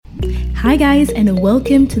Hi guys, and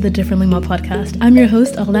welcome to the Differently More podcast. I'm your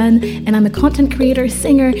host, Orlan, and I'm a content creator,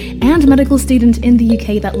 singer, and medical student in the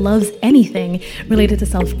UK that loves anything related to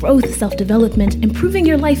self-growth, self-development, improving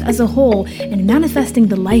your life as a whole, and manifesting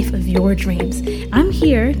the life of your dreams. I'm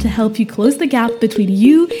here to help you close the gap between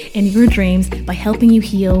you and your dreams by helping you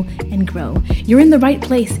heal and grow. You're in the right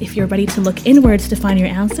place if you're ready to look inwards to find your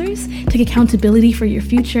answers, take accountability for your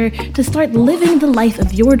future, to start living the life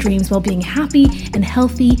of your dreams while being happy and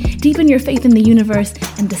healthy, deepen your faith in the universe,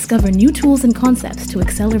 and discover new tools and concepts to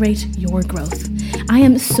accelerate your growth. I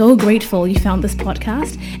am so grateful you found this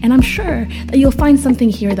podcast, and I'm sure that you'll find something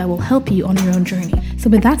here that will help you on your own journey. So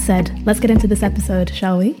with that said, let's get into this episode,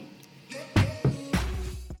 shall we?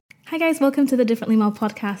 Hi guys, welcome to the Differently More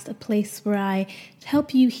podcast, a place where I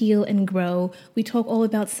help you heal and grow. We talk all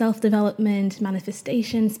about self-development,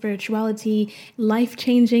 manifestation, spirituality,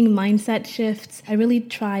 life-changing mindset shifts. I really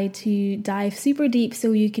try to dive super deep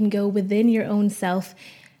so you can go within your own self,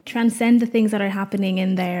 transcend the things that are happening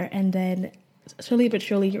in there, and then slowly but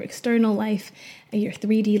surely your external life, your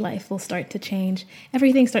 3D life will start to change.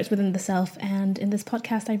 Everything starts within the self, and in this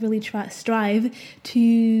podcast I really strive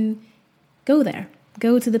to go there.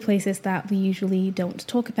 Go to the places that we usually don't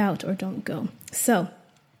talk about or don't go. So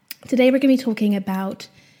today we're going to be talking about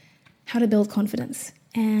how to build confidence.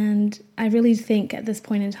 And I really think at this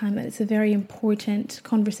point in time that it's a very important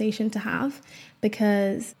conversation to have,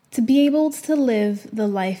 because to be able to live the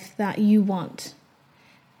life that you want,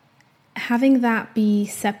 having that be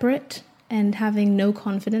separate and having no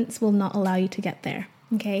confidence will not allow you to get there.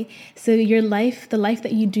 Okay? So your life, the life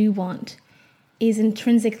that you do want, is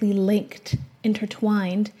intrinsically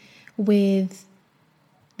intertwined with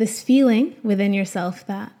this feeling within yourself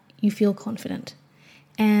that you feel confident.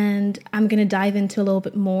 And I'm going to dive into a little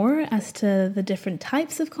bit more as to the different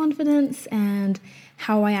types of confidence and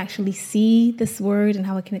how I actually see this word and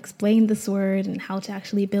how I can explain this word and how to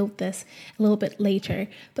actually build this a little bit later.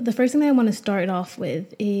 But the first thing that I want to start off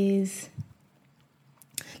with is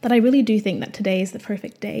that I really do think that today is the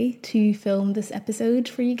perfect day to film this episode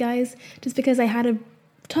for you guys, just because I had a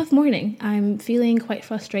tough morning. I'm feeling quite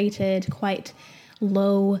frustrated, quite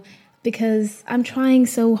low, because I'm trying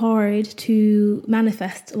so hard to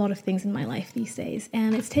manifest a lot of things in my life these days,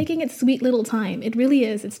 and it's taking its sweet little time. It really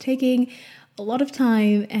is. It's taking a lot of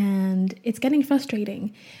time, and it's getting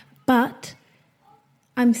frustrating, but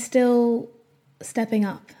I'm still stepping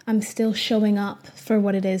up. I'm still showing up for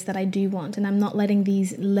what it is that I do want, and I'm not letting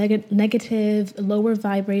these negative, lower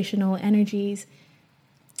vibrational energies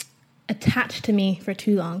attach to me for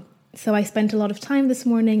too long. So I spent a lot of time this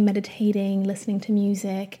morning meditating, listening to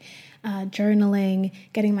music, journaling,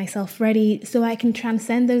 getting myself ready so I can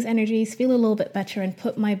transcend those energies, feel a little bit better, and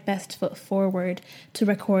put my best foot forward to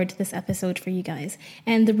record this episode for you guys.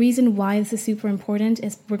 And the reason why this is super important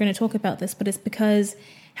is we're going to talk about this, but it's because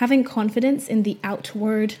having confidence in the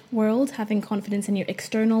outward world, having confidence in your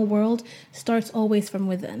external world starts always from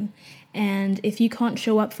within. And if you can't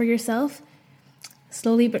show up for yourself,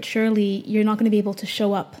 slowly but surely, you're not going to be able to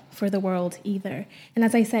show up for the world either. And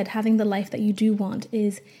as I said, having the life that you do want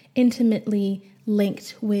is intimately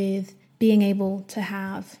linked with being able to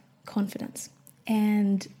have confidence.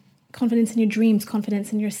 And confidence in your dreams,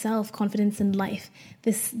 confidence in yourself, confidence in life.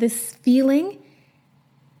 This feeling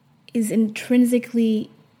is intrinsically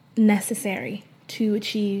necessary to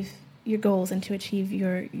achieve your goals and to achieve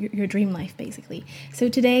your dream life, basically. So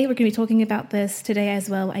today we're going to be talking about this. Today as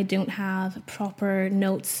well, I don't have proper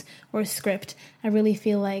notes or script. I really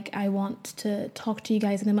feel like I want to talk to you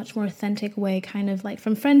guys in a much more authentic way, kind of like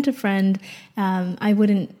from friend to friend. I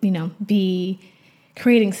wouldn't, be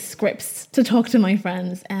creating scripts to talk to my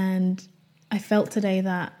friends, and I felt today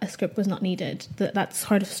that a script was not needed, that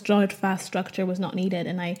sort of hard, fast structure was not needed,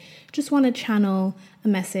 and I just want to channel a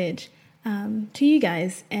message to you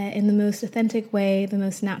guys in the most authentic way, the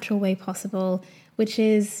most natural way possible, which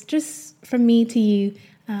is just from me to you,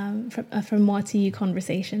 from more to you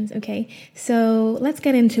conversations, okay? So let's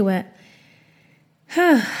get into it.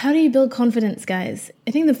 How do you build confidence, guys?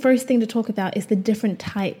 I think the first thing to talk about is the different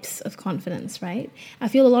types of confidence, right? I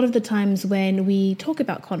feel a lot of the times when we talk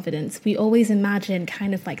about confidence, we always imagine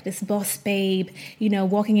kind of like this boss babe,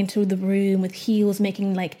 walking into the room with heels,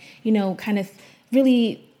 making kind of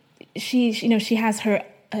really... She has her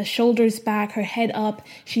shoulders back, her head up.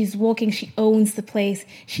 She's walking. She owns the place.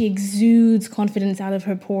 She exudes confidence out of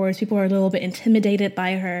her pores. People are a little bit intimidated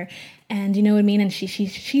by her, and you know what I mean. And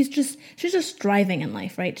she's just thriving in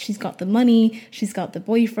life, right? She's got the money. She's got the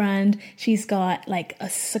boyfriend. She's got like a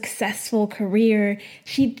successful career.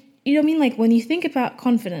 You know what I mean? Like when you think about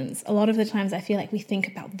confidence, a lot of the times I feel like we think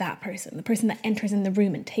about that person, the person that enters in the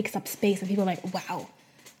room and takes up space, and people are like, wow.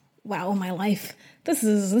 wow, my life, this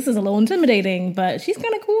is a little intimidating, but she's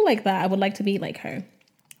kind of cool like that. I would like to be like her.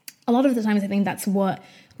 A lot of the times I think that's what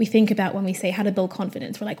we think about when we say how to build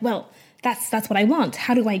confidence. We're like, well, that's what I want.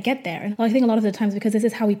 How do I get there? And I think a lot of the times, because this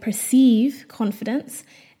is how we perceive confidence,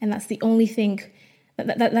 and that's the only thing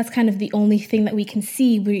that's kind of the only thing that we can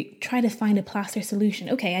see, we try to find a plaster solution.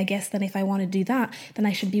 Okay, I guess then if I want to do that, then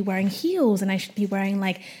I should be wearing heels and I should be wearing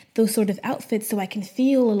like those sort of outfits so I can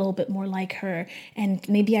feel a little bit more like her. And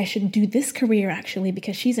maybe I should do this career actually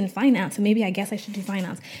because she's in finance. So maybe I guess I should do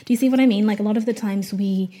finance. Do you see what I mean? Like a lot of the times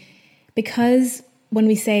because when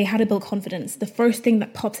we say how to build confidence, the first thing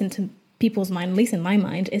that pops into people's mind, at least in my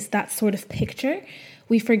mind, is that sort of picture.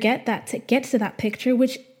 We forget that to get to that picture,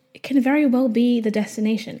 which it can very well be the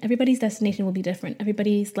destination. Everybody's destination will be different.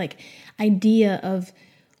 Everybody's like idea of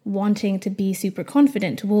wanting to be super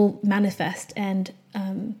confident will manifest and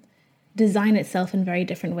design itself in very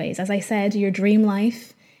different ways. As I said, your dream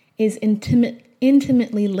life is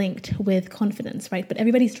intimately linked with confidence, right? But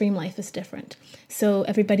everybody's dream life is different. So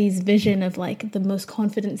everybody's vision of like the most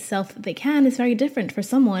confident self that they can is very different. For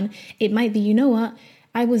someone, it might be, you know what?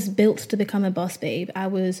 I was built to become a boss babe. I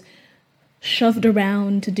was shoved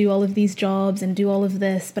around to do all of these jobs and do all of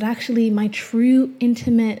this, but actually my true,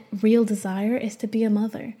 intimate, real desire is to be a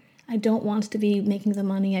mother. I don't want to be making the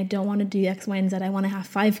money. I don't want to do X, Y, and Z. I want to have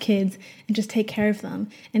 5 kids and just take care of them.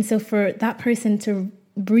 And so for that person to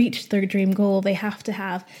reach their dream goal, they have to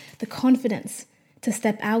have the confidence to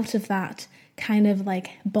step out of that kind of like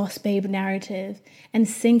boss babe narrative and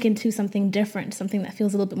sink into something different, something that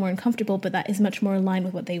feels a little bit more uncomfortable, but that is much more aligned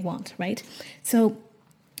with what they want, right? So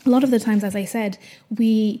a lot of the times, as I said,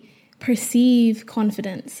 we perceive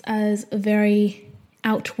confidence as a very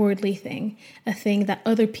outwardly thing, a thing that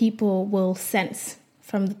other people will sense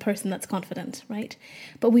from the person that's confident, right?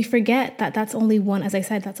 But we forget that that's only one, as I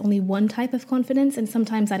said, that's only one type of confidence, and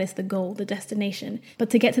sometimes that is the goal, the destination. But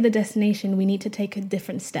to get to the destination, we need to take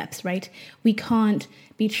different steps, right? We can't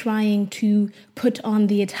be trying to put on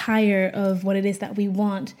the attire of what it is that we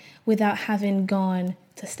want without having gone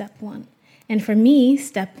to step 1. And for me,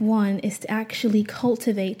 step 1 is to actually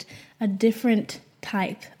cultivate a different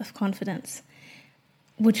type of confidence,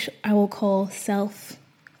 which I will call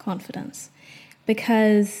self-confidence.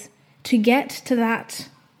 Because to get to that,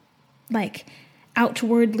 like,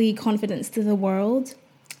 outwardly confidence to the world,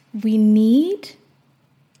 we need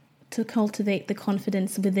to cultivate the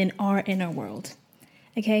confidence within our inner world.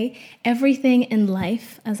 Okay? Everything in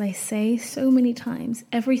life, as I say so many times,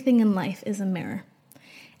 everything in life is a mirror.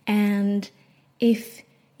 And if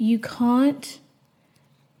you can't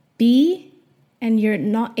be and you're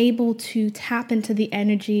not able to tap into the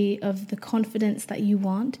energy of the confidence that you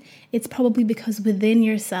want, it's probably because within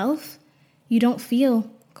yourself, you don't feel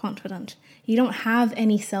confident. You don't have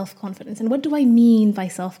any self-confidence. And what do I mean by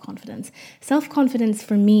self-confidence? Self-confidence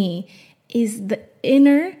for me is the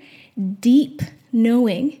inner, deep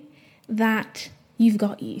knowing that you've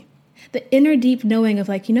got you. The inner, deep knowing of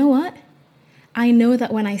like, you know what? I know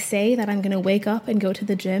that when I say that I'm going to wake up and go to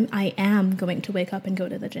the gym, I am going to wake up and go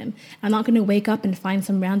to the gym. I'm not going to wake up and find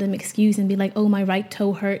some random excuse and be like, oh, my right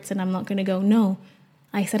toe hurts and I'm not going to go. No,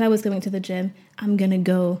 I said I was going to the gym. I'm going to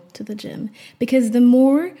go to the gym. Because the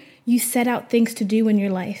more you set out things to do in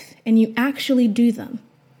your life and you actually do them,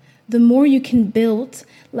 the more you can build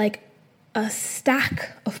like a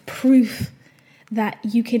stack of proof that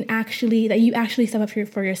you actually step up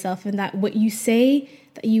for yourself, and that what you say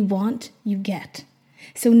that you want, you get.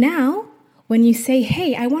 So now, when you say,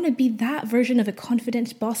 hey, I want to be that version of a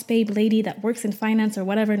confident boss babe lady that works in finance or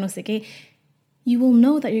whatever, no sé qué, you will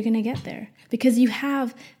know that you're going to get there because you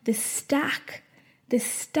have this stack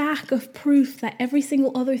of proof that every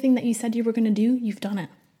single other thing that you said you were going to do, you've done it,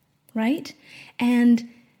 right? And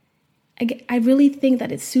I really think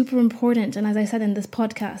that it's super important. And as I said in this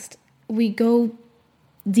podcast, we go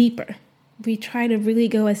deeper. We try to really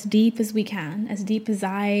go as deep as we can, as deep as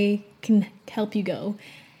I can help you go.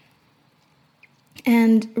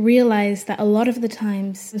 And realize that a lot of the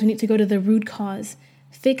times we need to go to the root cause,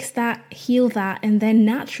 fix that, heal that, and then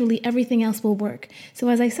naturally everything else will work. So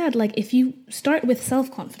as I said, like if you start with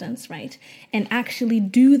self-confidence, right, and actually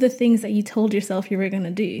do the things that you told yourself you were going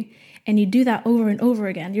to do, and you do that over and over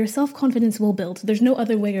again, your self-confidence will build. There's no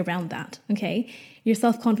other way around that, okay? Your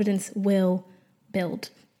self-confidence will build.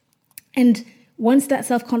 And once that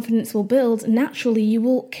self-confidence will build, naturally you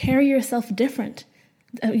will carry yourself different.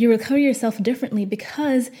 You will carry yourself differently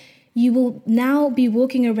because you will now be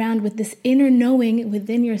walking around with this inner knowing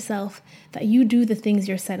within yourself that you do the things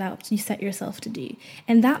you set yourself to do.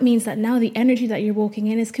 And that means that now the energy that you're walking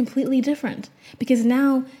in is completely different. Because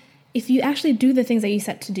now, if you actually do the things that you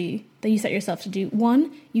set to do, that you set yourself to do.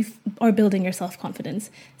 One, you are building your self-confidence.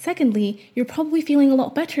 Secondly, you're probably feeling a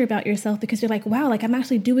lot better about yourself because you're like, wow, like I'm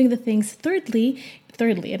actually doing the things. Thirdly,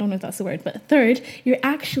 I don't know if that's the word, but third, you're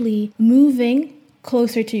actually moving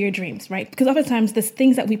closer to your dreams, right? Because oftentimes there's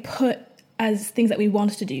things that we put as things that we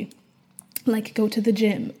want to do, like go to the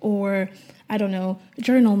gym or, I don't know,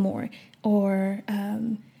 journal more or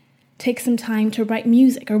take some time to write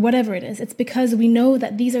music or whatever it is. It's because we know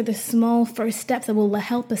that these are the small first steps that will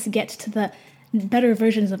help us get to the better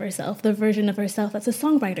versions of ourselves, the version of ourselves that's a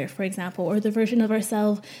songwriter, for example, or the version of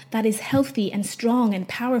ourselves that is healthy and strong and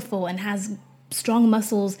powerful and has strong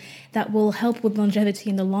muscles that will help with longevity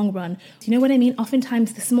in the long run. Do you know what I mean?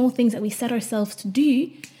 Oftentimes the small things that we set ourselves to do,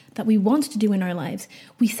 that we want to do in our lives,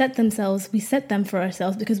 we set them for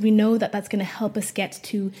ourselves because we know that that's going to help us get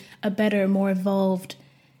to a better, more evolved,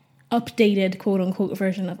 updated, quote unquote,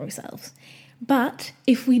 version of ourselves. But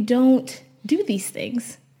if we don't do these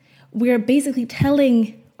things, we're basically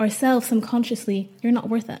telling ourselves subconsciously, you're not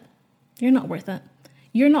worth it. You're not worth it.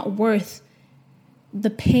 You're not worth the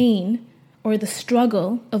pain or the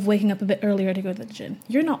struggle of waking up a bit earlier to go to the gym.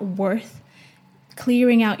 You're not worth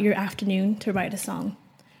clearing out your afternoon to write a song.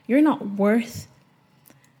 You're not worth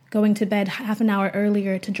going to bed half an hour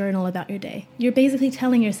earlier to journal about your day. You're basically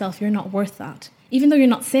telling yourself you're not worth that. Even though you're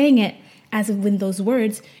not saying it as if in those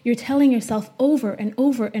words, you're telling yourself over and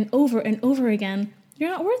over and over and over again, you're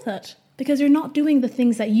not worth it because you're not doing the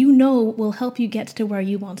things that you know will help you get to where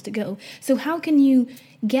you want to go. So how can you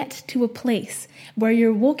get to a place where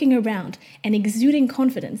you're walking around and exuding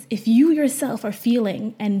confidence if you yourself are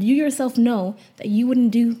feeling and you yourself know that you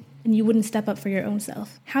wouldn't do and you wouldn't step up for your own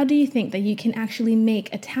self? How do you think that you can actually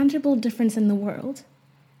make a tangible difference in the world?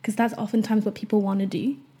 Because that's oftentimes what people want to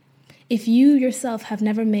do. If you yourself have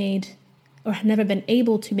never made or have never been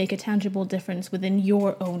able to make a tangible difference within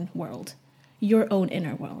your own world, your own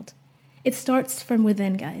inner world, it starts from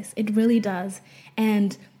within, guys. It really does.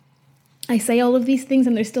 And I say all of these things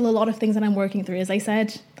and there's still a lot of things that I'm working through. As I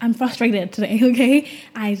said, I'm frustrated today, okay?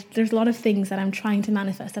 There's a lot of things that I'm trying to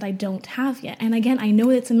manifest that I don't have yet. And again, I know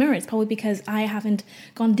it's a mirror. It's probably because I haven't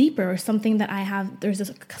gone deeper or something that there's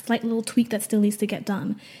a slight little tweak that still needs to get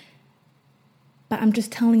done. But I'm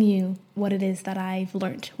just telling you what it is that I've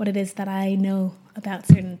learned, what it is that I know about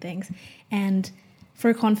certain things. And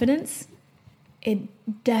for confidence, it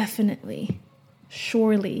definitely,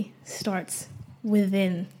 surely starts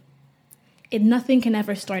within. Nothing can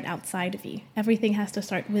ever start outside of you. Everything has to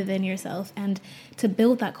start within yourself. And to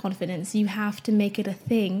build that confidence, you have to make it a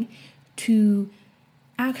thing to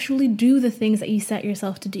actually do the things that you set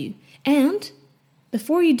yourself to do. And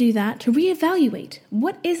before you do that, to reevaluate.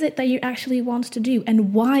 What is it that you actually want to do?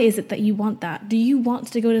 And why is it that you want that? Do you want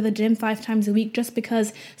to go to the gym 5 times a week just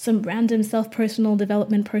because some random self-personal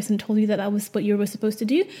development person told you that that was what you were supposed to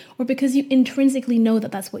do? Or because you intrinsically know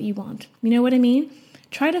that that's what you want? You know what I mean?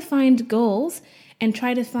 Try to find goals and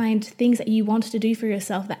try to find things that you want to do for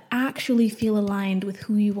yourself that actually feel aligned with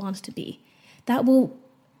who you want to be. That will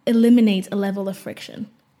eliminate a level of friction.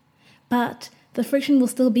 But the friction will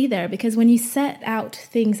still be there because when you set out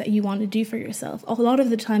things that you want to do for yourself, a lot of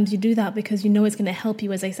the times you do that because you know it's going to help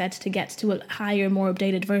you, as I said, to get to a higher, more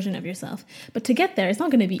updated version of yourself. But to get there, it's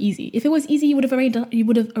not going to be easy. If it was easy, you would have already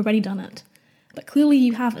done it. But clearly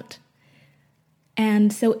you haven't.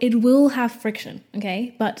 And so it will have friction,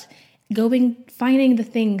 okay? But finding the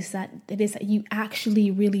things that it is that you actually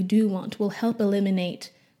really do want will help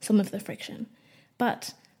eliminate some of the friction.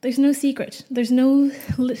 But there's no secret.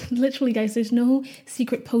 Literally, guys, there's no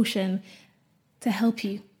secret potion to help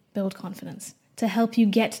you build confidence, to help you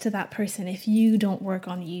get to that person if you don't work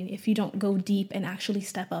on you, if you don't go deep and actually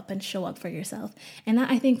step up and show up for yourself. And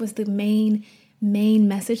that, I think, was the main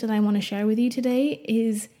message that I want to share with you today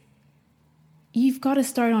is you've got to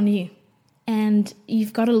start on you. And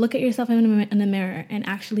you've got to look at yourself in a mirror and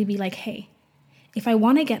actually be like, hey, if I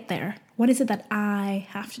want to get there, what is it that I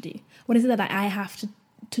have to do? What is it that I have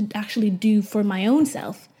to actually do for my own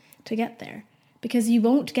self to get there? Because you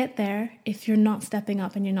won't get there if you're not stepping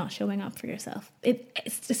up and you're not showing up for yourself.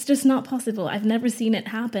 It's just not possible. I've never seen it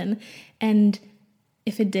happen. And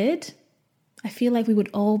if it did, I feel like we would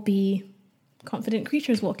all be confident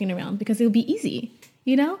creatures walking around because it would be easy,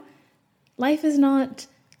 you know? Life is not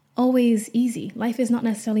always easy. Life is not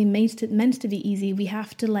necessarily meant to be easy. We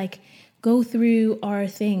have to go through our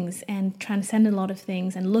things and transcend a lot of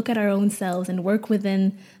things and look at our own selves and work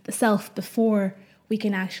within the self before we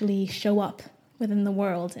can actually show up within the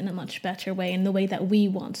world in a much better way, in the way that we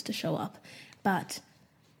want to show up. But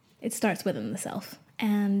it starts within the self.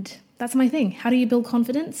 And that's my thing. How do you build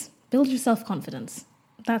confidence? Build your self-confidence.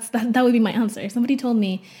 That would be my answer. If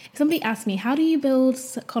somebody asked me, how do you build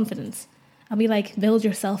confidence? I'll be like, build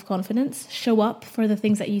your self-confidence, show up for the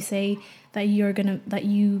things that you say that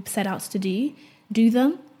you set out to do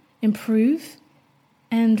them, improve,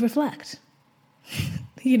 and reflect,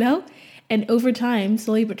 And over time,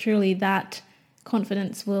 slowly but surely, that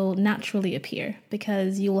confidence will naturally appear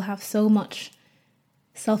because you will have so much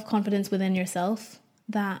self-confidence within yourself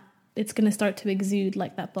that it's going to start to exude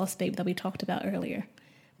like that boss babe that we talked about earlier.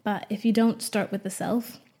 But if you don't start with the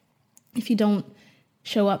self, if you don't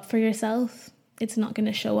show up for yourself, it's not going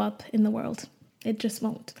to show up in the world. It just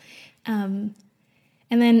won't. And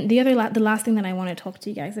then the last thing that I want to talk to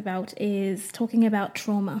you guys about is talking about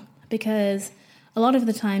trauma, because a lot of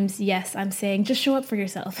the times, yes, I'm saying just show up for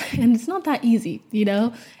yourself, and it's not that easy,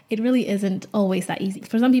 It really isn't always that easy.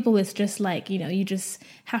 For some people, it's just like, you just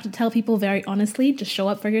have to tell people very honestly, just show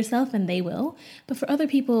up for yourself and they will. But for other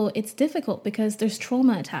people, it's difficult because there's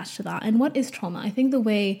trauma attached to that. And what is trauma? I think the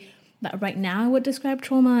way that right now I would describe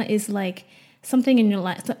trauma is like something in your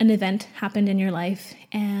life, an event happened in your life,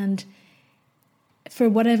 and for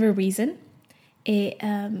whatever reason, it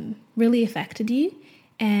really affected you.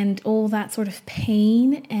 And all that sort of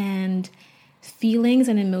pain and feelings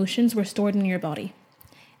and emotions were stored in your body.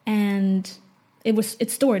 And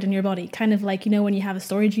it's stored in your body. Kind of like, when you have a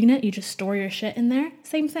storage unit, you just store your shit in there.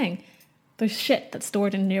 Same thing. There's shit that's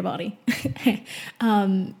stored in your body.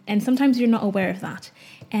 And sometimes you're not aware of that.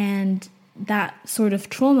 And that sort of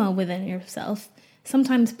trauma within yourself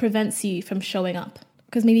sometimes prevents you from showing up.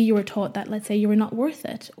 Because maybe you were taught that, let's say, you were not worth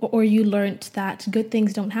it, or you learned that good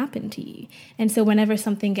things don't happen to you. And so whenever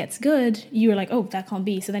something gets good, you're like, oh, that can't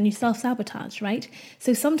be. So then you self-sabotage, right?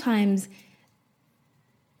 So sometimes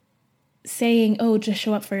saying, oh, just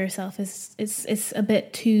show up for yourself is a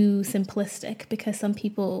bit too simplistic, because some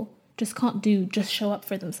people just can't just show up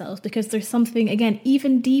for themselves, because there's something, again,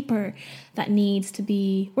 even deeper that needs to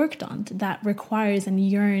be worked on, that requires and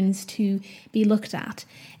yearns to be looked at.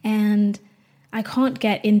 And I can't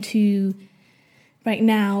get into right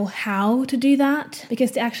now how to do that,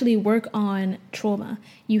 because to actually work on trauma,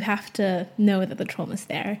 you have to know that the trauma's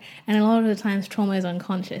there. And a lot of the times trauma is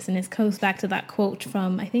unconscious, and it goes back to that quote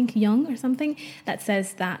from, I think, Jung or something, that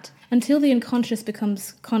says that until the unconscious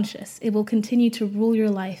becomes conscious, it will continue to rule your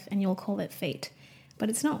life and you'll call it fate. But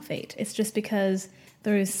it's not fate. It's just because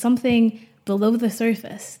there is something below the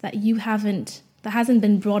surface that hasn't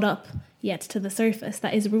been brought up yet to the surface,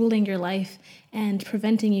 that is ruling your life and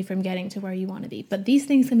preventing you from getting to where you want to be. But these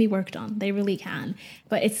things can be worked on. They really can.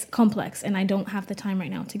 But it's complex, and I don't have the time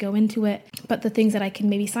right now to go into it. But the things that I can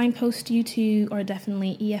maybe signpost you to are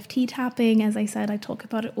definitely EFT tapping. As I said, I talk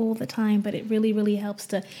about it all the time, but it really, really helps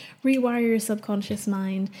to rewire your subconscious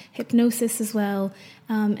mind. Hypnosis as well.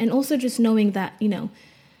 And also just knowing that,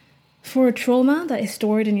 for a trauma that is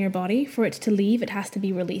stored in your body, for it to leave, it has to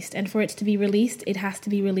be released. And for it to be released, it has to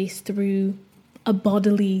be released through a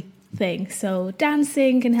bodily thing. So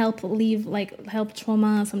dancing can help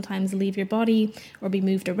trauma sometimes leave your body or be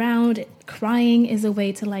moved around. Crying is a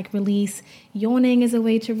way to release. Yawning is a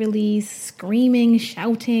way to release. Screaming,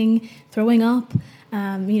 shouting, throwing up.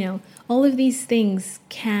 All of these things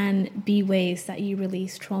can be ways that you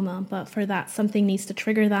release trauma, but for that, something needs to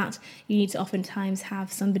trigger that. You need to oftentimes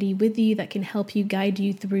have somebody with you that can help you, guide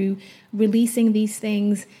you through releasing these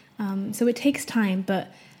things. So it takes time,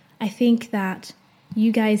 but I think that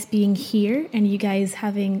you guys being here and you guys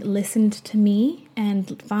having listened to me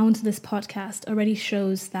and found this podcast already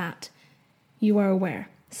shows that you are aware.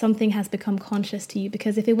 Something has become conscious to you,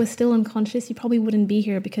 because if it was still unconscious, you probably wouldn't be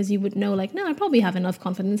here, because you would know no, I probably have enough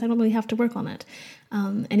confidence. I don't really have to work on it.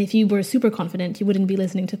 And if you were super confident, you wouldn't be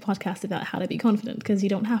listening to podcasts about how to be confident, because you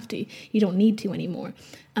don't have to. You don't need to anymore.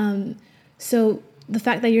 So the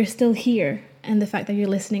fact that you're still here and the fact that you're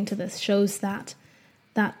listening to this shows that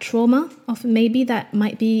trauma of maybe that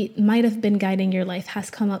might have been guiding your life has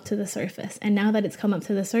come up to the surface. And now that it's come up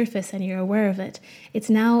to the surface and you're aware of it, it's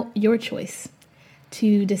now your choice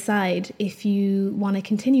to decide if you want to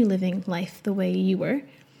continue living life the way you were,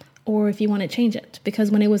 or if you want to change it. Because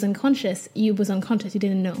when it was unconscious, you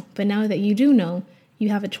didn't know. But now that you do know, you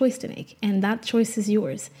have a choice to make, and that choice is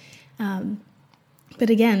yours. But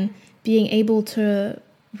again, being able to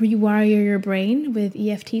rewire your brain with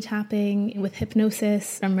EFT tapping, with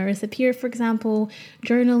hypnosis, from Marissa Peer, for example,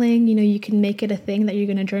 journaling, you can make it a thing that you're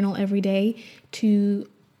going to journal every day to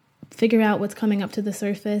figure out what's coming up to the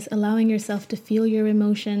surface, allowing yourself to feel your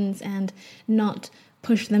emotions and not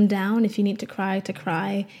push them down. If you need to cry,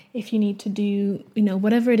 if you need to do,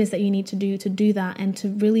 whatever it is that you need to do that, and to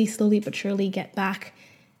really slowly but surely get back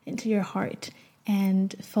into your heart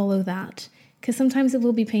and follow that. Because sometimes it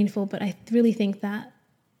will be painful, but I really think that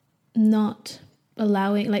not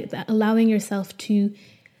allowing yourself to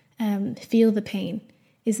feel the pain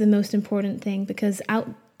is the most important thing, because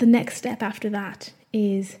the next step after that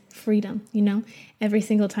is freedom. Every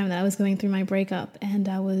single time that I was going through my breakup and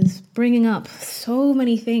I was bringing up so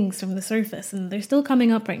many things from the surface, and they're still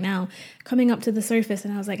coming up right now, coming up to the surface,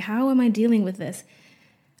 and I was like, how am I dealing with this?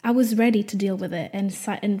 I was ready to deal with it, and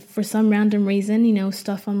for some random reason,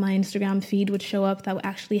 stuff on my Instagram feed would show up that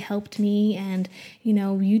actually helped me, and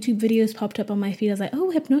YouTube videos popped up on my feed. I was like, oh,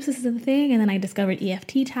 hypnosis is a thing, and then I discovered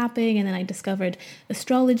EFT tapping, and then I discovered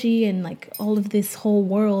astrology, and like all of this whole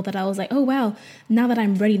world that I was like, oh wow, now that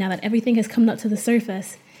I'm ready, now that everything has come up to the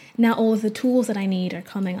surface, now all of the tools that I need are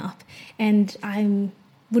coming up, and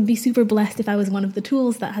would be super blessed if I was one of the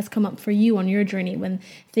tools that has come up for you on your journey when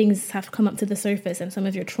things have come up to the surface and some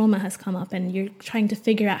of your trauma has come up and you're trying to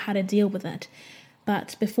figure out how to deal with it.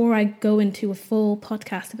 But before I go into a full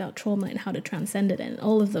podcast about trauma and how to transcend it and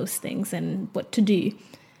all of those things and what to do,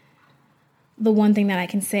 the one thing that I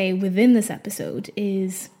can say within this episode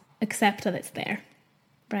is accept that it's there,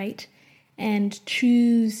 right? And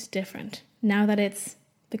choose different. Now that it's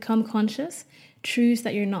become conscious, choose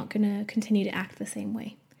that you're not going to continue to act the same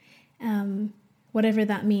way. Whatever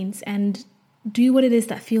that means, and do what it is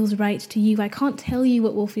that feels right to you. I can't tell you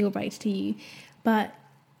what will feel right to you, but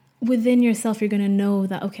within yourself, you're going to know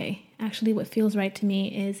that, okay, actually what feels right to me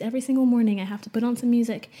is every single morning I have to put on some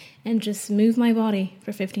music and just move my body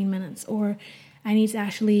for 15 minutes, or I need to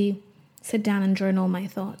actually sit down and journal my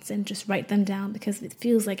thoughts and just write them down because it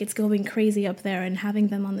feels like it's going crazy up there, and having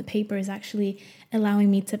them on the paper is actually allowing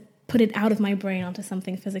me to put it out of my brain onto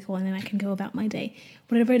something physical, and then I can go about my day.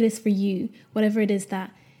 Whatever it is for you, whatever it is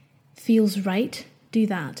that feels right, do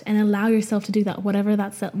that and allow yourself to do that, whatever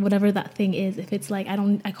that thing is. If it's like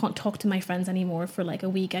I can't talk to my friends anymore for like a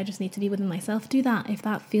week, I just need to be within myself, do that if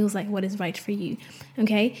that feels like what is right for you.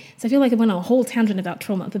 Okay? So I feel like I went on a whole tangent about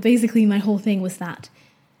trauma, but basically my whole thing was that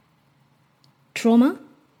trauma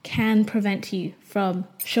can prevent you from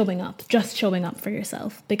showing up for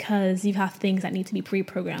yourself, because you have things that need to be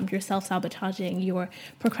pre-programmed. You're self-sabotaging, you're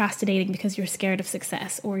procrastinating because you're scared of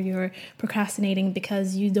success, or you're procrastinating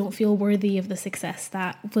because you don't feel worthy of the success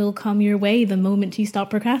that will come your way the moment you stop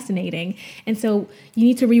procrastinating. And so you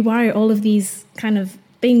need to rewire all of these kind of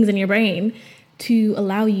things in your brain to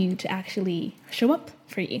allow you to actually show up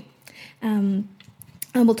for you. And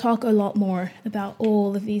we'll talk a lot more about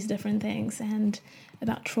all of these different things, and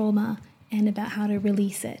about trauma, and about how to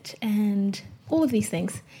release it, and all of these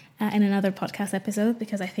things in another podcast episode,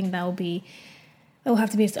 because I think that will have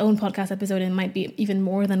to be its own podcast episode, and it might be even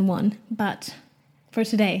more than one. But for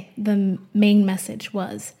today, the main message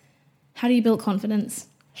was, how do you build confidence?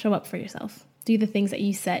 Show up for yourself. Do the things that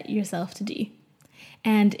you set yourself to do.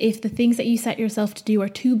 And if the things that you set yourself to do are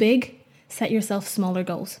too big, set yourself smaller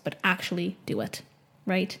goals, but actually do it,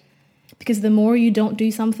 right? Because the more you don't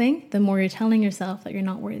do something, the more you're telling yourself that you're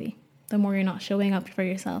not worthy, the more you're not showing up for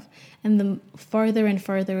yourself, and the farther and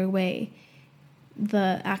farther away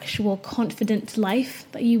the actual confident life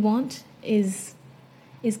that you want is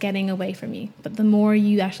getting away from you. But the more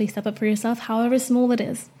you actually step up for yourself, however small it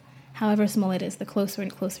is, the closer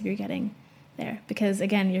and closer you're getting there. Because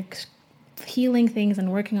again, you're healing things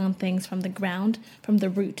and working on things from the ground, from the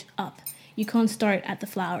root up. You can't start at the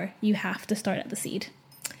flower. You have to start at the seed.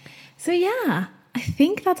 So yeah, I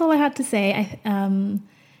think that's all I had to say.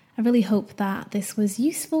 I really hope that this was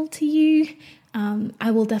useful to you. I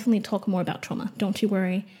will definitely talk more about trauma. Don't you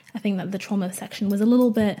worry. I think that the trauma section was a little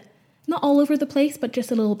bit, not all over the place, but just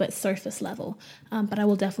a little bit surface level. But I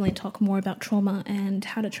will definitely talk more about trauma and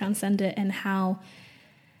how to transcend it, and how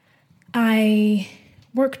I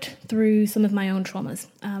worked through some of my own traumas.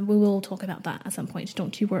 We will talk about that at some point,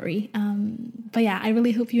 don't you worry. But yeah, I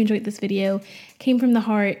really hope you enjoyed this video. It came from the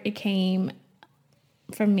heart. It came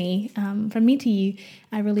from me to you.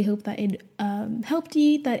 I really hope that it helped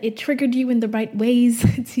you, that it triggered you in the right ways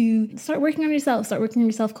to start working on yourself, start working on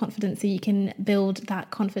your self-confidence so you can build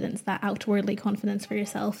that confidence, that outwardly confidence for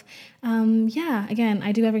yourself. Again,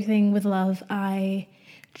 I do everything with love. I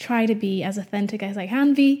try to be as authentic as I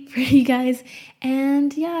can be for you guys.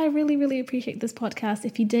 And yeah, I really, really appreciate this podcast.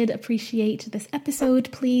 If you did appreciate this episode,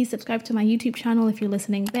 please subscribe to my YouTube channel if you're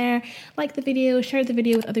listening there. Like the video, share the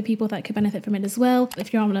video with other people that could benefit from it as well.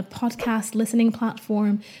 If you're on a podcast listening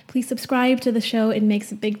platform, please subscribe to the show. It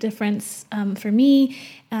makes a big difference for me.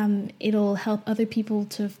 It'll help other people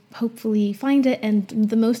to hopefully find it. And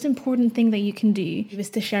the most important thing that you can do is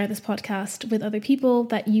to share this podcast with other people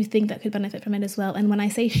that you think that could benefit from it as well. And when I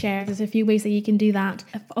say say share. There's a few ways that you can do that.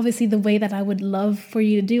 Obviously, the way that I would love for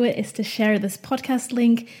you to do it is to share this podcast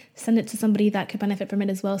link, send it to somebody that could benefit from it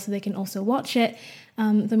as well so they can also watch it.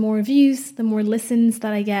 The more views, the more listens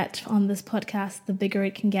that I get on this podcast, the bigger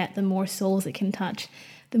it can get, the more souls it can touch,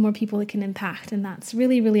 the more people it can impact. And that's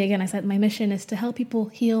really, really, again, I said my mission is to help people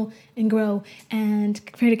heal and grow and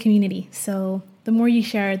create a community. So the more you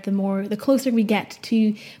share it, the closer we get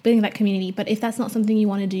to building that community. But if that's not something you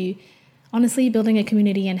want to do, honestly, building a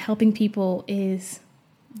community and helping people is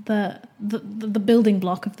the building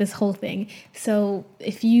block of this whole thing. So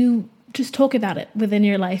if you just talk about it within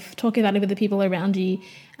your life, talk about it with the people around you.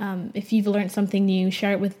 If you've learned something new,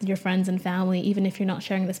 share it with your friends and family, even if you're not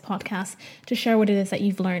sharing this podcast, to share what it is that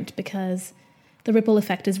you've learned, because the ripple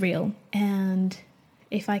effect is real. And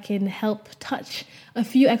if I can help touch a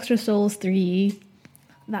few extra souls through you,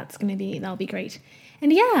 that'll be great.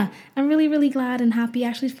 And yeah, I'm really, really glad and happy.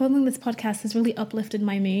 Actually, filming this podcast has really uplifted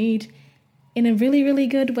my mood in a really, really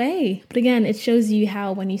good way. But again, it shows you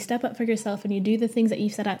how when you step up for yourself and you do the things that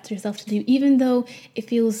you've set out to yourself to do, even though it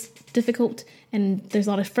feels difficult and there's a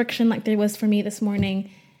lot of friction like there was for me this morning,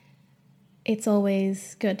 it's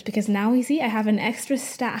always good, because now you see I have an extra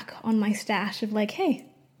stack on my stash of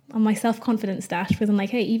on my self-confidence stash, because I'm like,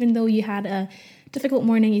 hey, even though you had a difficult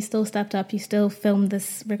morning, you still stepped up, you still filmed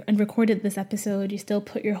this and recorded this episode, you still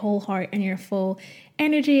put your whole heart and your full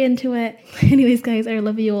energy into it. Anyways, guys, I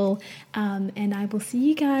love you all, and I will see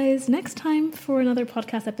you guys next time for another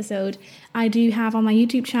podcast episode. I do have on my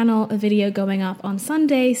YouTube channel a video going up on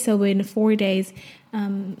Sunday, so in 4 days.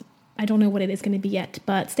 I don't know what it is going to be yet,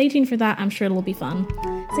 but stay tuned for that. I'm sure it'll be fun.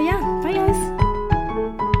 So yeah,